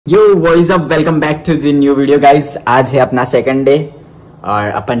Yo voice up, welcome back to the new video guys. आज है अपना second day और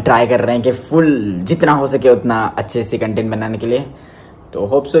अपन ट्राई कर रहे हैं कि फुल जितना हो सके उतना अच्छे से कंटेंट बनाने के लिए। तो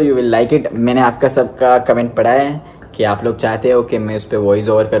hope so you will like it. मैंने आपका सबका कमेंट पढ़ा है कि आप लोग चाहते हो कि मैं उस पर वॉइस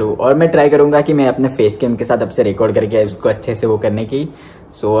ओवर करूं और मैं ट्राई करूंगा कि मैं अपने फेस कैम के साथ अब से रिकॉर्ड करके उसको अच्छे से वो करने की।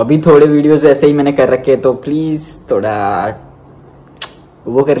 सो अभी थोड़े वीडियोज ऐसे ही मैंने कर रखे हैं, तो प्लीज थोड़ा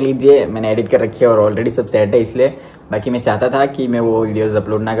वो कर लीजिए। मैंने एडिट कर रखी है और ऑलरेडी सब सेट है, इसलिए बाकी मैं चाहता था कि मैं वो वीडियोस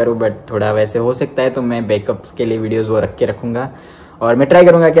अपलोड ना करूं, बट थोड़ा वैसे हो सकता है तो मैं बैकअप्स के लिए वीडियोस वो रख के रखूंगा और मैं ट्राई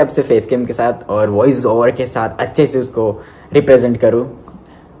करूंगा कि अब से फेस कैम के साथ और वॉइस ओवर के साथ अच्छे से उसको रिप्रेजेंट करूं।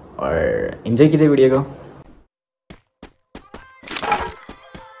 और एंजॉय कीजिए वीडियो को।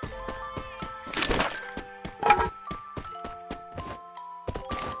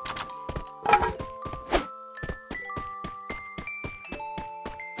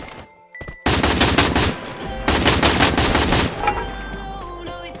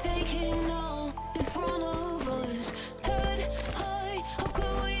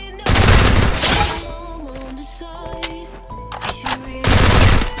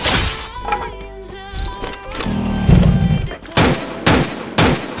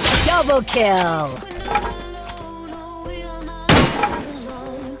 Double kill!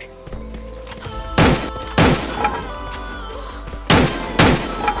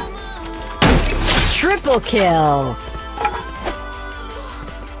 Triple kill!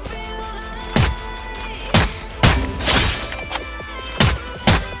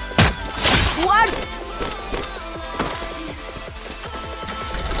 What?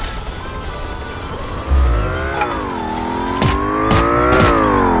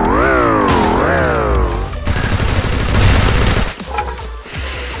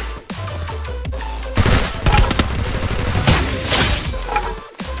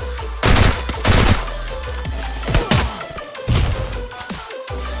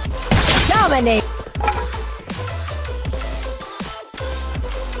 Dominate!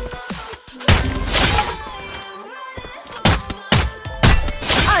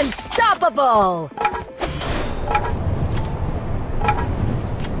 Unstoppable!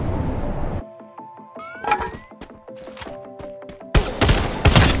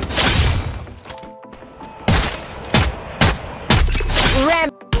 Ram!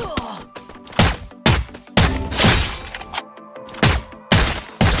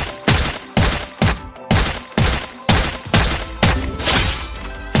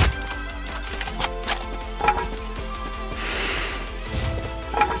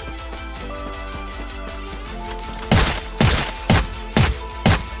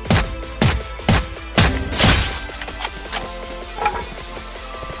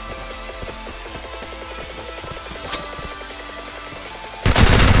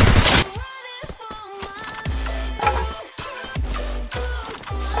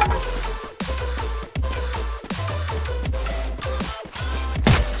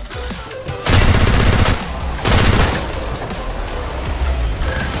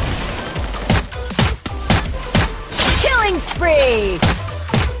 Spree!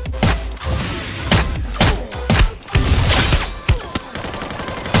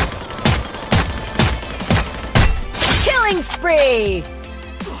 Killing spree!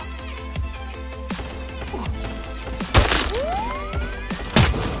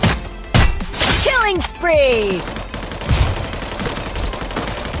 Killing spree!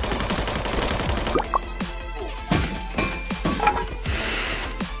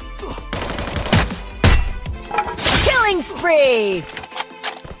 Spree!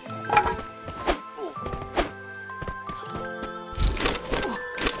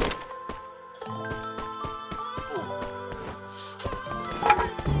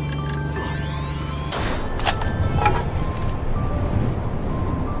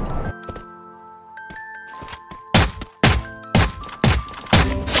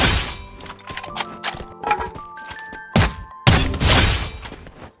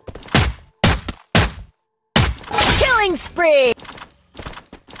 Killing spree!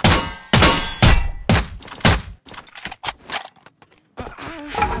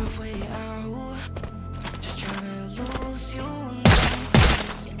 Halfway out, just trying to lose you now.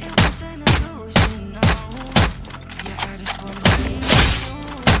 It was an illusion now. Yeah, I just wanna see you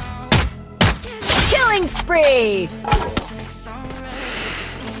now. Killing spree! Take some rest,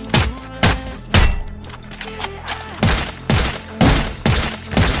 when you left me.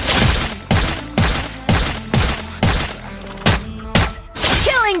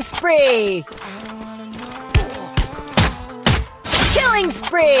 Killing spree! Killing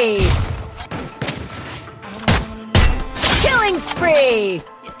spree! Killing spree!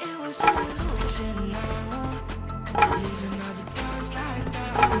 It was an illusion now. Leaving all the doors like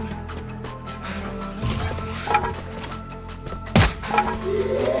that.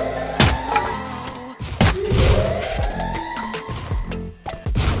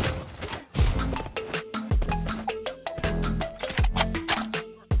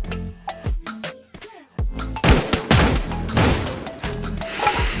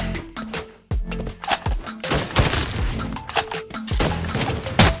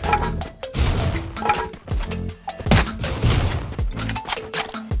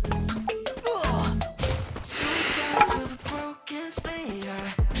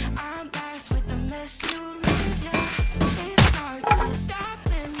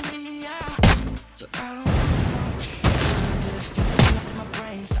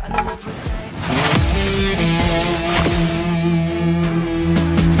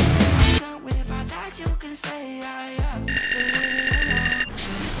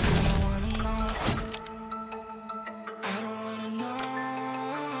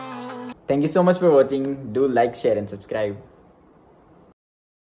 Thank you so much for watching. Do like, share and subscribe.